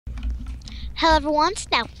Hello everyone,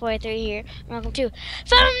 Snap43 here. Welcome to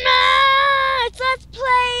FGN. Let's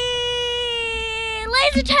play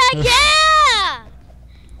laser tag, yeah!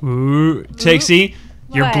 Ooh, Takesy,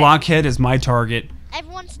 your What? blockhead is my target.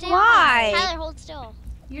 Everyone stay Why? Tyler, hold still.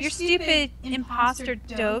 Your stupid imposter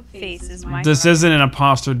dope face is my This isn't an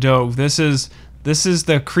imposter dope. This is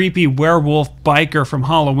the creepy werewolf biker from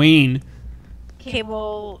Halloween. Okay,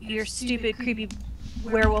 well, your stupid creepy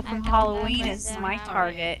werewolf from Halloween is my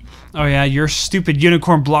target. Oh yeah, your stupid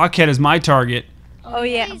unicorn blockhead is my target. Oh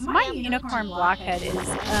yeah, my unicorn blockhead is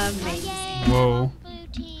amazing. Whoa. Blue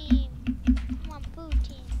team. Come on, blue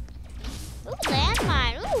team. Ooh,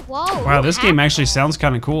 landmine. Ooh, whoa. Wow, Ooh, this game half actually wall. sounds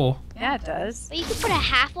kind of cool. Yeah, it does. But you can put a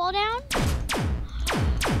half wall down?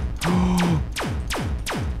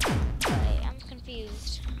 Wait, I'm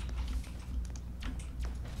confused.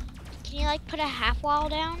 Can you like put a half wall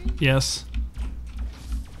down? Yes.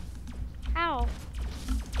 How?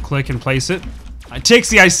 Click and place it.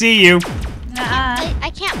 Takesy, I see you. Nuh-uh. I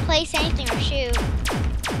can't place anything or shoot.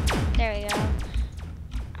 There we go.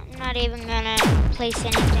 I'm not even gonna place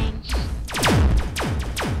anything.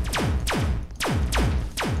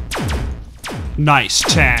 Nice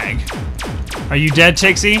tag. Are you dead,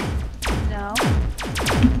 Takesy? No.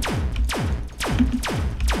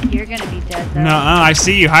 You're gonna be dead though. Nuh-uh, I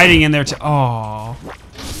see you hiding in there. Oh.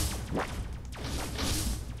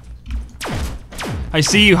 I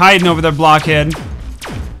see you hiding over there, blockhead.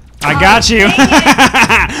 I got you.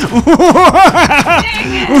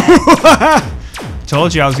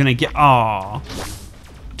 Told you I was gonna get. Aw.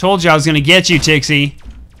 Told you I was gonna get you, Takesy.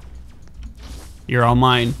 You're all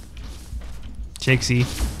mine. Takesy.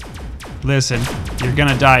 Listen, you're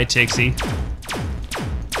gonna die, Takesy.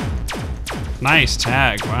 Nice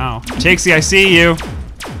tag. Wow. Takesy, I see you.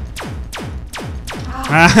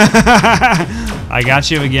 I got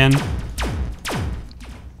you again.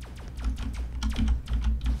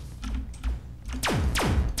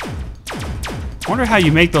 I wonder how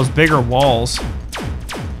you make those bigger walls.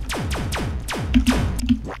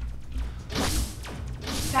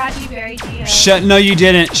 Got you very deep. No, you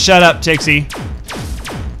didn't. Shut up, Takesy.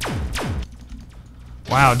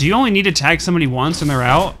 Wow, do you only need to tag somebody once and they're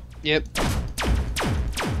out? Yep.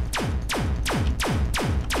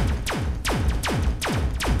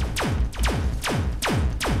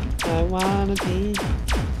 I wanna be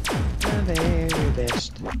the very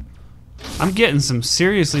best. I'm getting some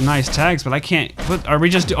seriously nice tags, but I can't. What are we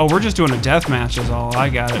just? Oh, we're just doing a death match. Is all. I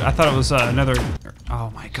got it. I thought it was another. Oh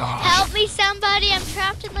my gosh. Help me, somebody! I'm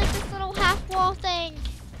trapped in like this little half wall thing.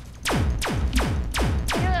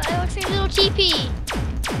 It looks like a little teepee.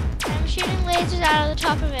 I'm shooting lasers out of the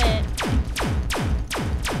top of it.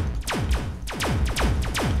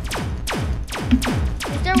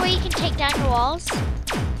 Is there a way you can take down your walls?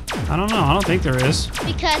 I don't know. I don't think there is.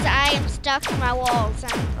 Because I am stuck in my walls.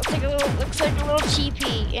 Looks like a little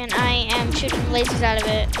teepee, and I am shooting lasers out of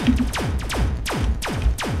it.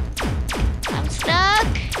 I'm stuck.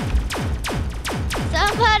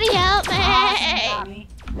 Somebody help me! Awesome, Tommy.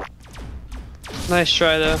 Nice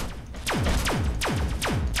try though.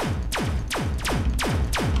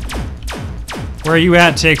 Where are you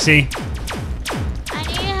at, Takesy? I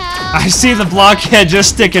need help. I see the blockhead just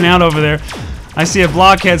sticking out over there. I see a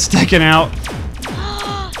blockhead sticking out.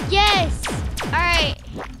 Yes. All right.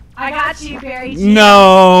 I got you very deep.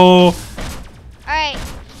 No. All right.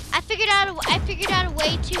 I figured out a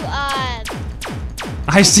way to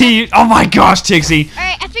I see you. Oh my gosh, Takesy. All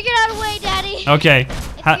right. I figured out a way, Daddy. Okay.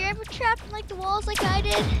 If you're ever trapped in like the walls like I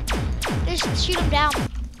did, just shoot them down.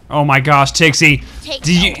 Oh my gosh, Takesy. Takes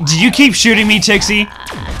Do you keep shooting me, Takesy?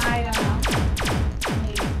 I don't know.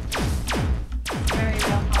 Maybe. Very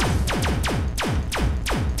well possible.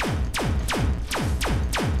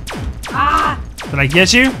 Ah! Did I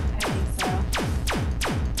get you? I think so.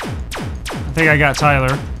 I think I got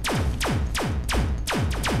Tyler.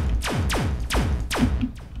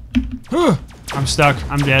 Whew. I'm stuck.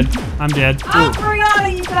 I'm dead. I'm dead. Oh, Ooh.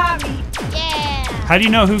 Brianna, you got me! Yeah. How do you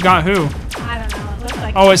know who got who? I don't know. It looks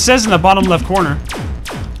like. Oh, it says in the bottom left corner.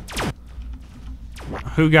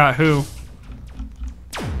 Who got who?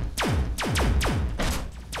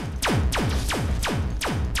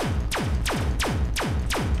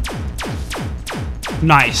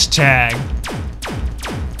 Nice tag.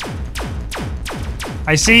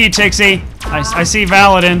 I see you, Takesy. I see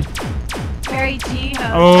Valadin. Very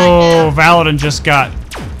G-ho. Oh, Valadin just got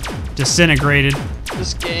disintegrated.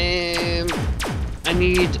 This game, I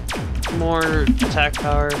need more attack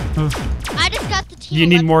power. Oof. I just got the team. You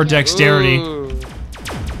need more Electro. dexterity. Ooh.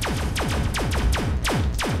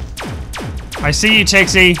 I see you,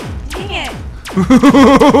 Takesy. Dang it.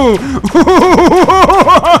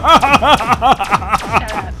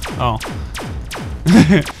 Oh.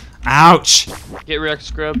 Ouch. Get wrecked,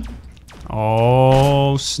 scrub.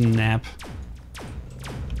 Oh, snap.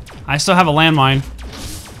 I still have a landmine.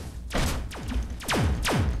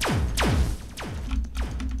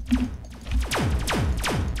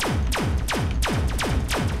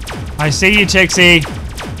 I see you, Tixie.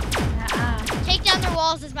 Take down their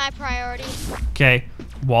walls is my priority. Okay,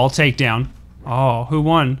 wall takedown. Oh, who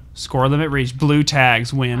won? Score limit reached. Blue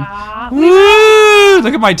tags win. Woo!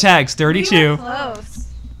 Look at my tags, 32. Close.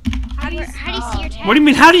 How do you see your tag? What do you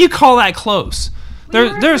mean? How do you call that close?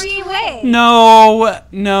 There's 3 ways.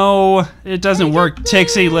 no, it doesn't work.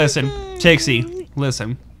 Tixie, listen. Tixie,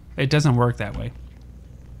 listen. It doesn't work that way.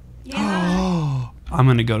 Yeah. I'm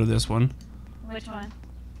gonna go to this one. Which one?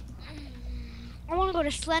 I want to go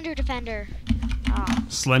to Slender Defender.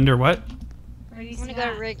 Slender what? Where do you I want see to go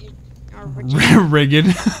to that? Rigged. Or Rigged.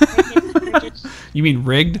 Rigged. You mean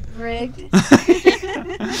rigged? Rigged.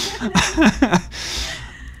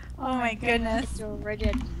 Oh my goodness. It's so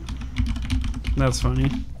rigged. That's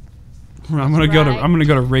funny. I'm gonna go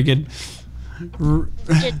to rigged.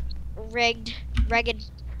 Rigged.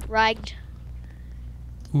 Rigged.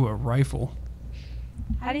 Ooh, a rifle.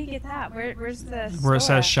 How do you get that? Where's the Where it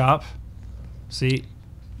says shop. See?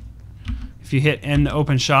 If you hit N to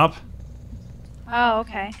open shop. Oh,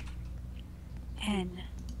 okay. N.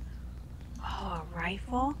 Oh, a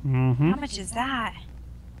rifle? Mm-hmm. How much is that?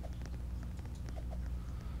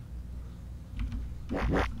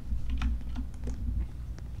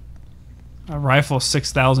 A rifle,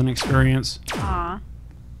 6,000 experience. Aw.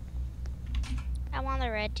 I'm on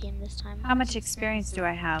the red team this time. How much experience do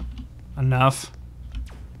I have? Enough.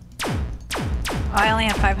 Oh, I only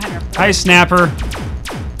have 500. Hi, Snapper.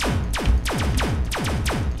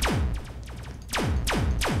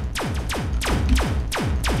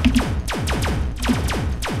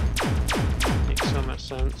 Makes so much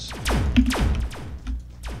sense.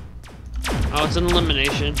 Oh, it's an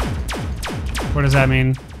elimination. What does that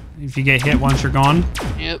mean? If you get hit once, you're gone?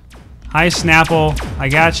 Yep. Hi, Snapple. I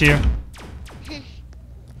got you.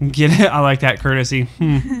 Get it? I like that courtesy.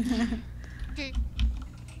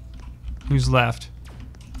 Who's left?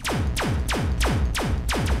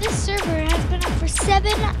 This server has been up for 7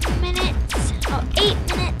 minutes. Oh, 8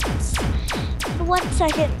 minutes. And 1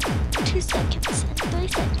 second. 2 seconds. And 3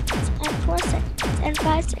 seconds. And 4 seconds. And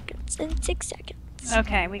 5 seconds. And 6 seconds.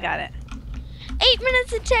 Okay, we got it. 8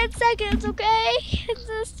 minutes and 10 seconds, okay? It's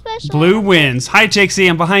a special. Blue wins. Hi, Tixie.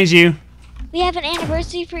 I'm behind you. We have an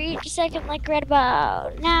anniversary for each second, like right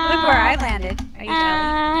about now. Look where I landed. Are you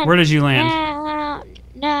jelly? Where did you land?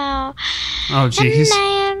 No. Oh, jeez.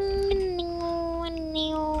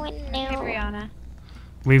 Hey, Brianna.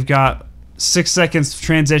 We've got 6 seconds to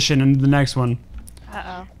transition into the next one.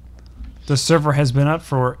 Uh-oh. The server has been up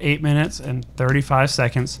for 8 minutes and 35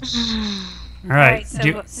 seconds. All right. Alright,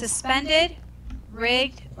 so suspended,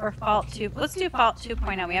 rigged, or fault 2. Let's do fault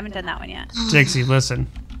 2.0. We haven't done that one yet. Dixie, listen.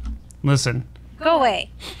 Listen. Go away.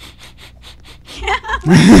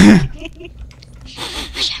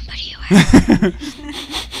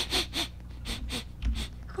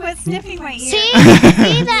 Quit sniffing my ear. See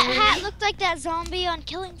that hat looked like that zombie on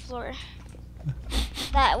Killing Floor.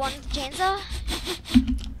 That one with the chainsaw.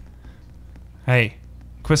 Hey,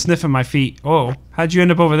 quit sniffing my feet. Oh, how'd you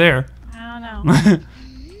end up over there? I don't know.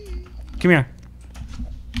 Come here.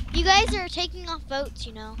 You guys are taking off votes,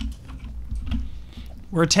 you know.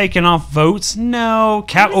 We're taking off votes? No. I'm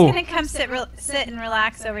just Oh. gonna come sit and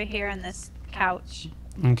relax over here on this couch.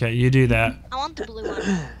 Okay, you do that. I want the blue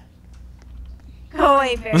one. Go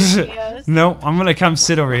away, Bereghostgames. No, I'm gonna come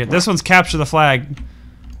sit over here. This one's capture the flag.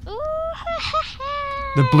 Ooh,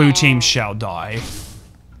 The blue team shall die.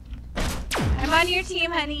 I'm on your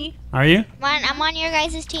team, honey. Are you? I'm on your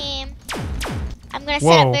guys' team. I'm gonna set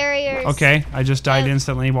Whoa. up barriers. Okay, I just died Oh.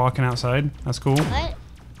 instantly walking outside. That's cool. What?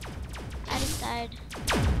 I just died.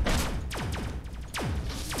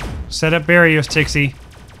 Set up barriers, Tixie.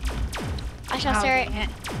 I shall Oh, start. dang it.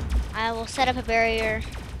 I will set up a barrier.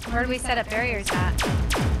 Where do we set up barriers at? Do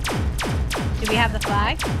we have the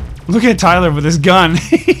flag? Look at Tyler with his gun.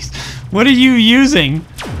 What are you using?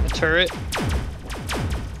 A turret.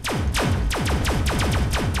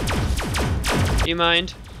 You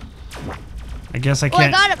mind? I guess I Oh, I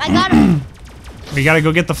can't. got him! I got him! We gotta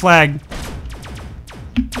go get the flag.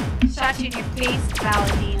 Shot you in your face,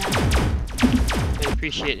 Valentina. I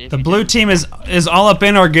appreciate it. if The you blue do. team is all up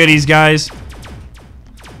in our goodies, guys.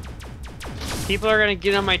 People are gonna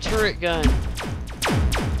get on my turret gun.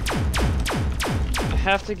 I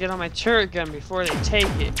have to get on my turret gun before they take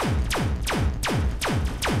it.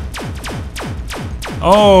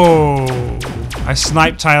 Oh. I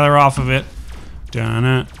sniped Tyler off of it. Dun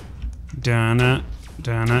it. Dun it.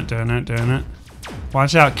 Dun it. Dun it. Dun it.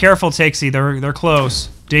 Watch out. Careful, Tixie. They're close.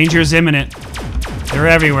 Danger is imminent. They're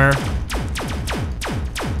everywhere.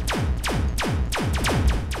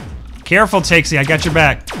 Careful, Tixie. I got your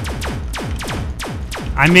back.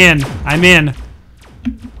 I'm in. I'm in.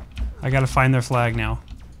 I gotta find their flag now.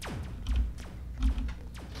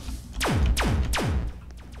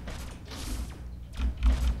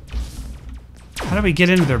 How do we get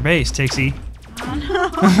into their base, Tixie?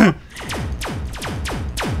 I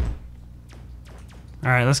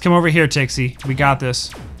Alright, let's come over here, Tixie. We got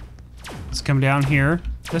this. Let's come down here.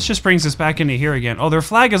 This just brings us back into here again. Oh, their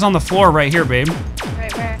flag is on the floor right here, babe.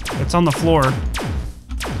 Right where? It's on the floor.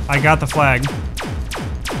 I got the flag.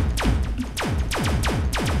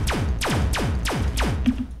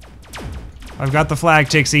 I've got the flag,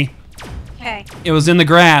 Tixie. Okay. It was in the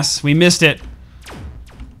grass. We missed it.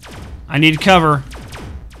 I need cover.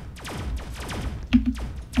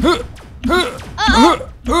 Uh-oh!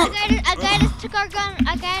 A guy just took our gun.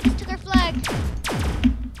 A guy just took our flag.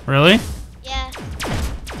 Really? Yeah.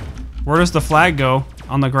 Where does the flag go?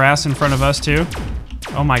 On the grass in front of us too?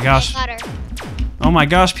 Oh my gosh. I got her. Oh my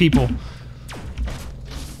gosh, people.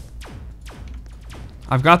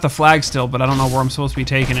 I've got the flag still, but I don't know where I'm supposed to be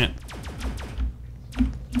taking it.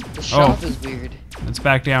 The shop is weird. It's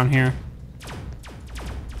back down here.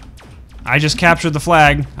 I just captured the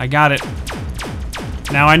flag. I got it.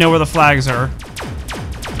 Now I know where the flags are.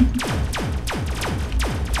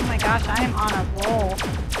 Oh my gosh, I am on a roll.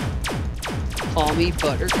 Call me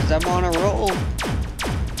butter, because I'm on a roll.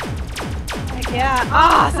 Like, yeah.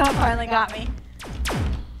 Ah, someone finally got me.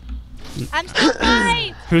 I'm still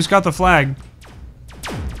alive. Who's got the flag?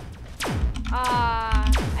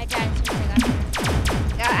 I died as soon as I got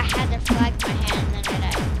here. I had the flag in my hand and then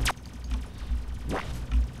I died.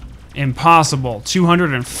 Impossible.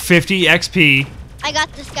 250 XP. I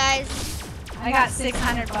got this, guys. I got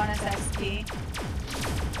 600 bonus XP.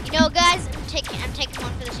 You know, guys, I'm taking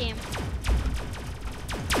one for the team.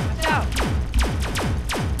 Watch out.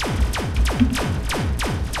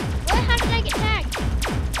 What? How did I get tagged?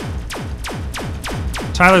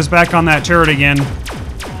 Tyler's back on that turret again.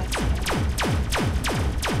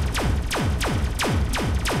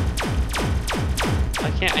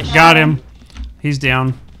 I can't. Got him. He's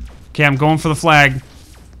down. Okay, I'm going for the flag.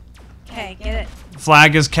 Okay, get it.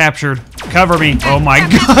 Flag is captured. Cover me. Oh my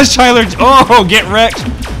gosh, Tyler. Oh, get wrecked.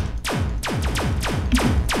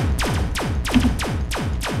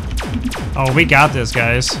 Oh, we got this,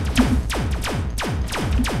 guys.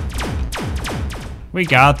 We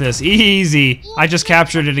got this. Easy. I just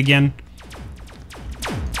captured it again.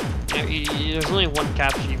 Yeah, there's only one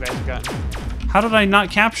capture you guys got. How did I not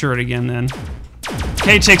capture it again then?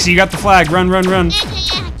 Okay, Tixie, you got the flag. Run, run, run. Yeah,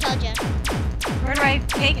 I killed you. Where do I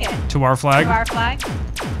take it? To our flag. To our flag?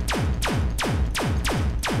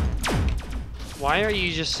 Why are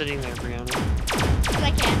you just sitting there, Brianna? Because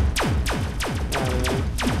I can.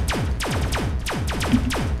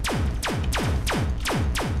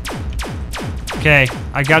 Okay,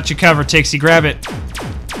 I got you covered, Tixie. Grab it.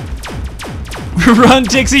 Run,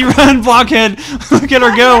 Tixie, run, blockhead. Look at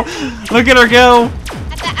her go. Look at her go.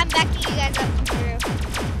 I'm backing you guys up from the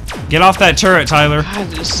roof. Get off that turret, Tyler. God,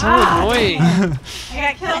 this is so annoying. I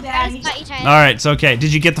got killed, I Daddy. just got you, Tyler. All right, it's okay.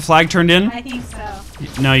 Did you get the flag turned in? I think so.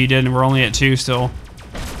 No, you didn't. We're only at 2 still.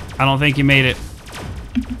 I don't think you made it.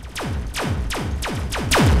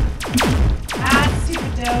 Ah,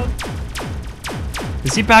 stupid dope.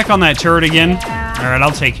 Is he back on that turret again? Yeah. All right,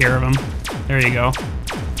 I'll take care of him. There you go.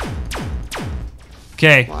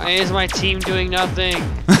 Okay. Why is my team doing nothing?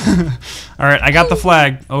 All right, I got the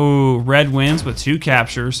flag. Oh, red wins with 2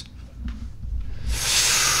 captures.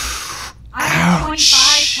 I have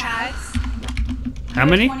 25 tags. How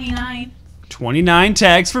many? 29. 29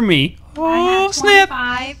 tags for me. I Oh, have snap.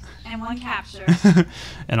 25 and 1 capture.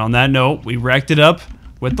 And on that note, we wrecked it up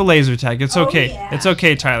with the laser tag. It's Oh, okay. yeah. It's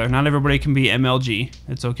okay, Tyler. Not everybody can be MLG.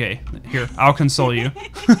 It's okay. Here, I'll console you.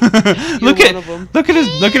 look one of 'em. look at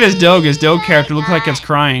his dog. His dog character looks like it's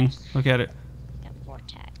crying. Look at it. Got 4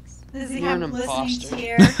 tags. Does he You're have an listening imposter.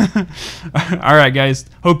 tier? All right, guys.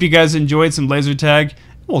 Hope you guys enjoyed some laser tag.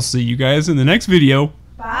 We'll see you guys in the next video.